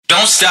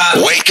Don't stop.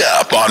 Wake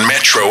up on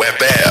Metro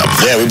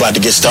FM. Yeah, we about to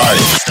get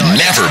started.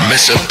 Never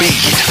miss a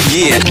beat.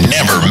 Yeah.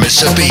 Never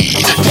miss a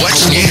beat.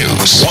 What's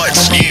news?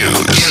 What's news?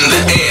 In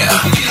the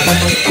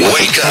air.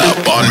 Wake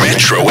up on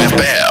Metro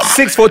FM.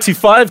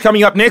 6:45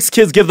 coming up next.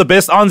 Kids give the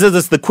best answers.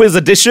 It's the quiz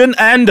edition,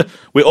 and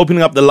we're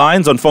opening up the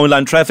lines on phone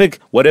line traffic.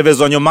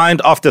 Whatever's on your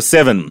mind after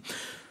 7.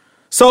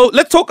 So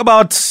let's talk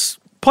about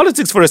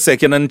politics for a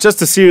second, and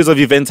just a series of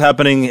events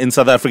happening in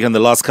South Africa in the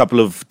last couple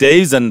of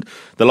days and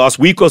the last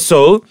week or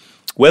so.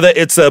 Whether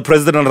it's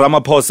President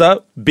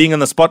Ramaphosa being in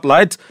the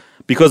spotlight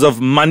because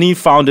of money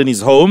found in his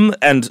home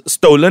and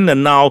stolen,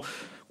 and now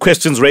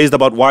questions raised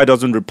about why it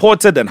wasn't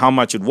reported and how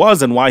much it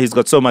was and why he's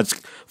got so much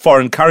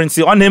foreign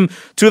currency on him,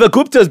 to the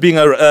Guptas being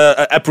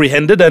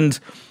apprehended, and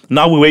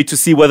now we wait to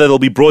see whether they'll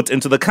be brought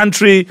into the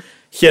country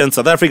here in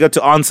South Africa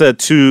to answer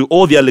to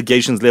all the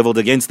allegations leveled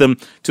against them,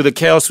 to the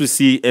chaos we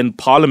see in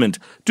Parliament.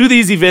 Do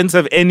these events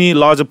have any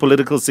larger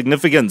political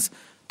significance?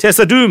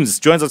 Tessa Dooms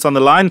joins us on the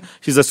line.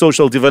 She's a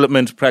social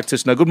development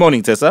practitioner. Good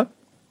morning, Tessa.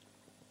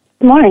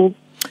 Good morning.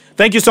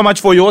 Thank you so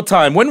much for your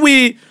time. When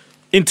we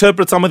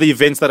interpret some of the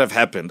events that have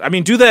happened, I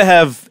mean, do they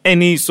have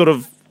any sort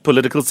of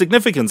political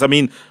significance? I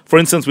mean, for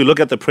instance, we look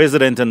at the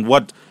president and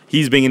what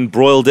he's being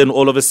embroiled in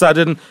all of a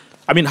sudden.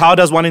 I mean, how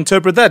does one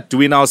interpret that? Do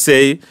we now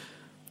say,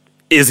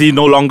 is he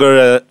no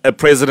longer a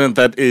president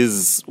that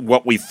is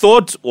what we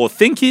thought or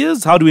think he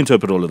is? How do we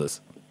interpret all of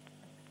this?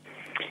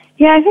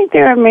 Yeah, I think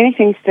there are many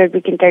things that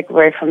we can take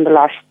away from the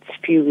last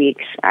few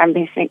weeks. I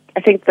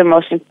think the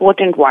most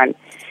important one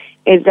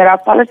is that our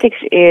politics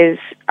is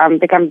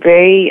become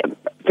very,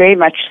 very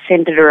much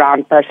centered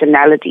around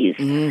personalities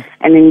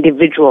and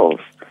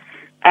individuals.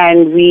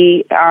 And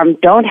we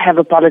don't have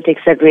a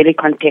politics that really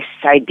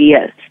contests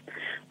ideas.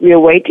 We are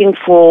waiting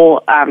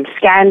for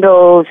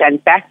scandals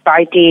and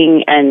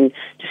backbiting and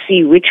to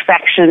see which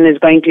faction is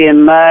going to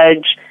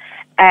emerge.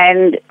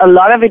 And a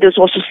lot of it is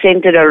also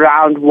centered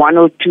around one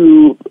or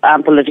two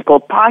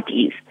political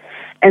parties.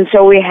 And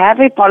so we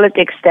have a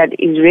politics that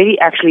is really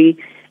actually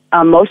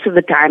most of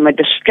the time a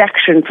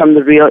distraction from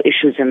the real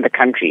issues in the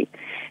country.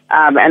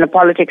 And a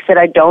politics that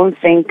I don't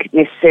think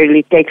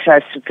necessarily takes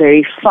us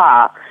very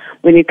far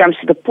when it comes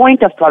to the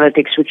point of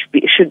politics, which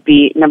should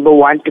be, number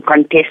one, to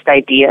contest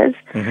ideas,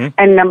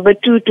 and number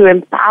two, to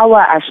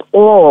empower us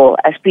all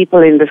as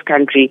people in this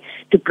country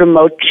to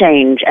promote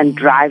change and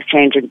drive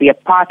change and be a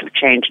part of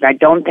change. And I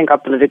don't think our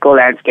political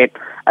landscape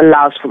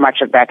allows for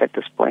much of that at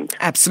this point.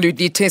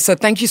 Absolutely, Tessa.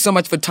 Thank you so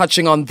much for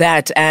touching on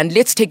that. And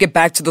let's take it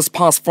back to this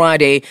past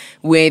Friday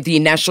where the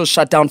national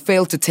shutdown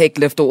failed to take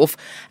lift off.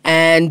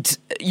 And,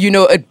 you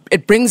know,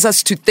 it brings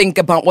us to think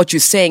about what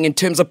you're saying in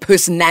terms of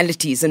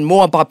personalities and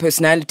more about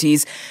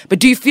personalities. But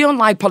do you feel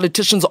like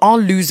politicians are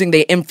losing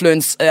their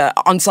influence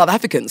on South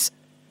Africans?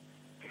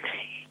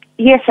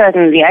 Yes,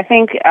 certainly. I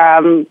think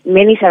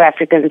many South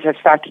Africans have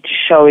started to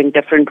show in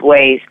different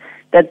ways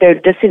that they're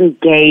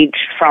disengaged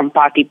from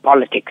party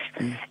politics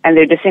and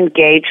they're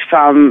disengaged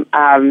from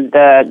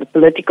the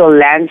political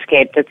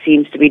landscape that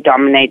seems to be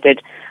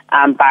dominated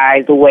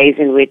by the ways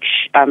in which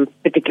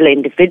particular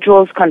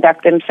individuals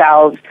conduct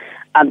themselves,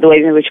 the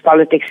ways in which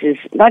politics is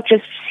not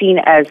just seen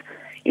as,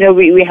 you know,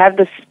 we have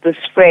this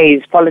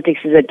phrase, politics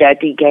is a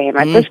dirty game.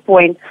 At this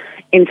point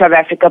in South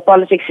Africa,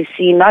 politics is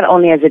seen not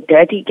only as a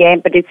dirty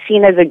game, but it's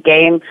seen as a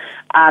game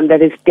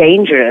that is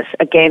dangerous,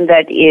 a game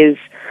that is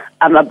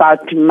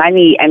about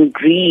money and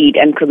greed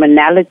and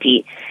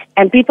criminality.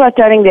 And people are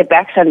turning their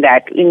backs on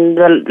that. In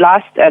the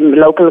last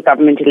local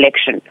government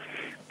election,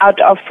 out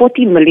of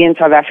 40 million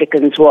South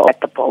Africans were at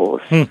the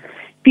polls.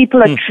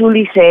 People are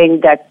truly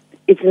saying that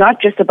it's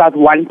not just about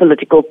one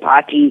political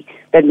party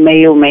that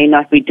may or may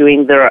not be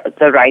doing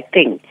the right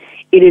thing.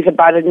 It is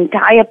about an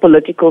entire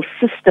political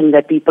system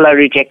that people are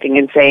rejecting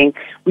and saying,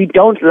 we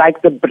don't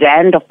like the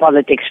brand of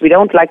politics, we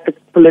don't like the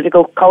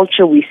political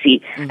culture we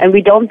see, and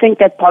we don't think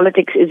that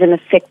politics is an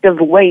effective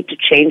way to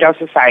change our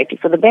society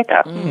for the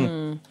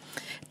better.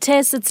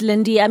 Tess, it's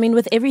Lindy. I mean,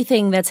 with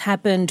everything that's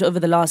happened over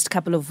the last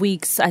couple of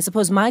weeks, I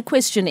suppose my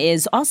question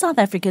is, are South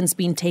Africans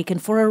being taken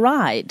for a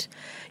ride?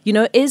 You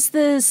know, is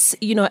this,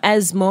 you know,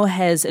 as Mo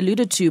has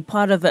alluded to,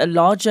 part of a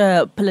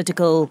larger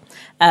political,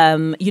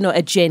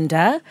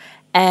 agenda?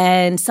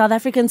 And South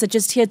Africans are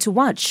just here to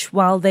watch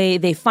while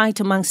they fight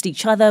amongst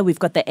each other. We've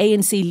got the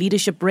ANC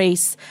leadership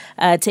race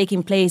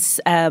taking place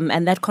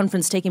and that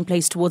conference taking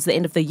place towards the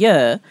end of the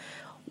year.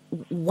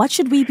 What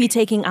should we be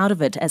taking out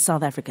of it as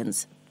South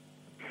Africans?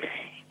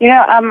 You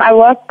know, I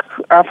work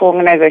for an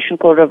organization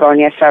called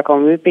Rivonia Circle,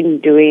 and we've been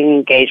doing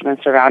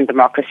engagements around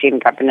democracy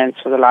and governance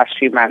for the last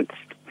few months.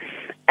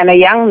 And a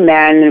young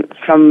man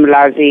from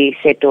Lazi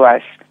said to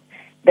us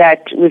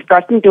that we've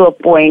gotten to a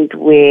point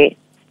where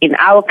in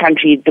our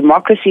country,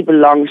 democracy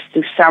belongs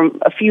to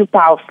a few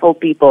powerful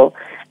people,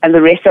 and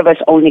the rest of us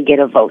only get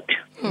a vote.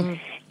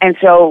 And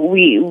so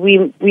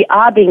we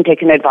are being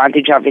taken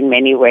advantage of in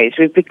many ways.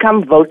 We've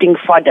become voting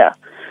fodder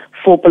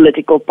for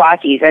political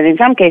parties. And in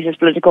some cases,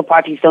 political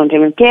parties don't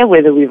even care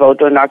whether we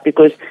vote or not,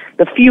 because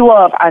the fewer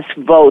of us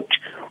vote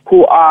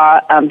who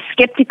are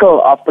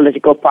skeptical of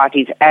political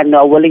parties and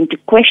are willing to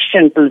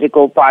question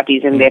political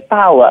parties and their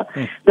power,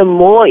 the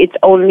more it's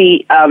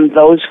only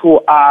those who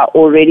are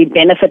already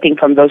benefiting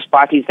from those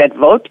parties that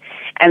vote.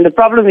 And the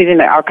problem is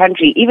in our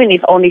country, even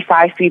if only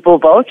 5 people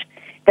vote,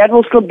 that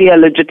will still be a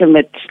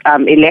legitimate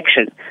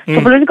election. So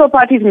political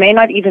parties may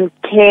not even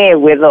care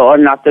whether or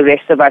not the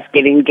rest of us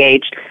get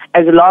engaged,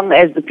 as long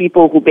as the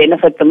people who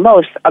benefit the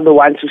most are the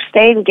ones who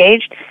stay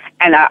engaged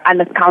and are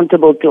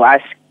unaccountable to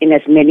us in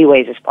as many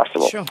ways as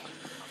possible. Sure.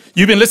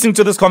 You've been listening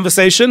to this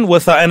conversation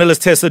with our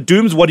analyst Tessa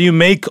Dooms. What do you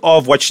make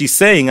of what she's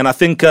saying? And I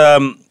think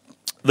the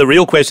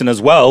real question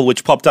as well,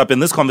 which popped up in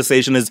this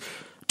conversation, is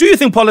do you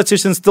think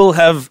politicians still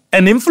have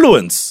an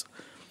influence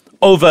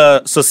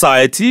over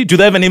society? Do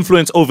they have an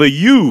influence over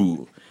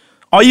you?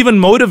 Are you even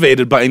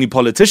motivated by any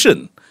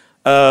politician?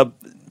 And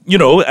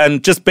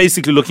just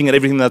basically looking at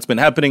everything that's been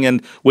happening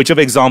and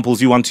whichever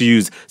examples you want to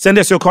use. Send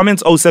us your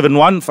comments,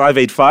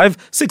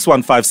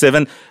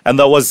 071-585-6157. And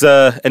that was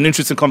an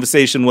interesting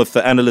conversation with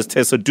the analyst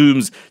Tessa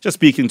Dooms, just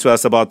speaking to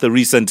us about the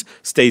recent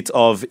state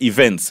of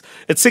events.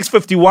 It's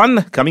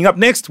 6:51. Coming up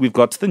next, we've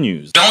got the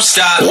news. Don't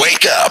stop.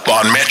 Wake up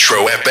on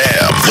Metro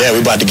FM. Yeah, we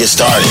about to get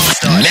started.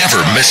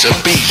 Never miss a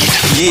beat.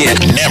 Yeah.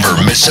 Never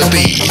miss a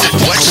beat.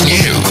 What's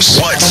news?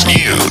 What's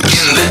news?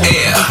 In the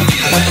air.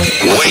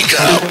 Wake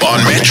up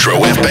on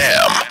Metro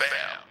FM.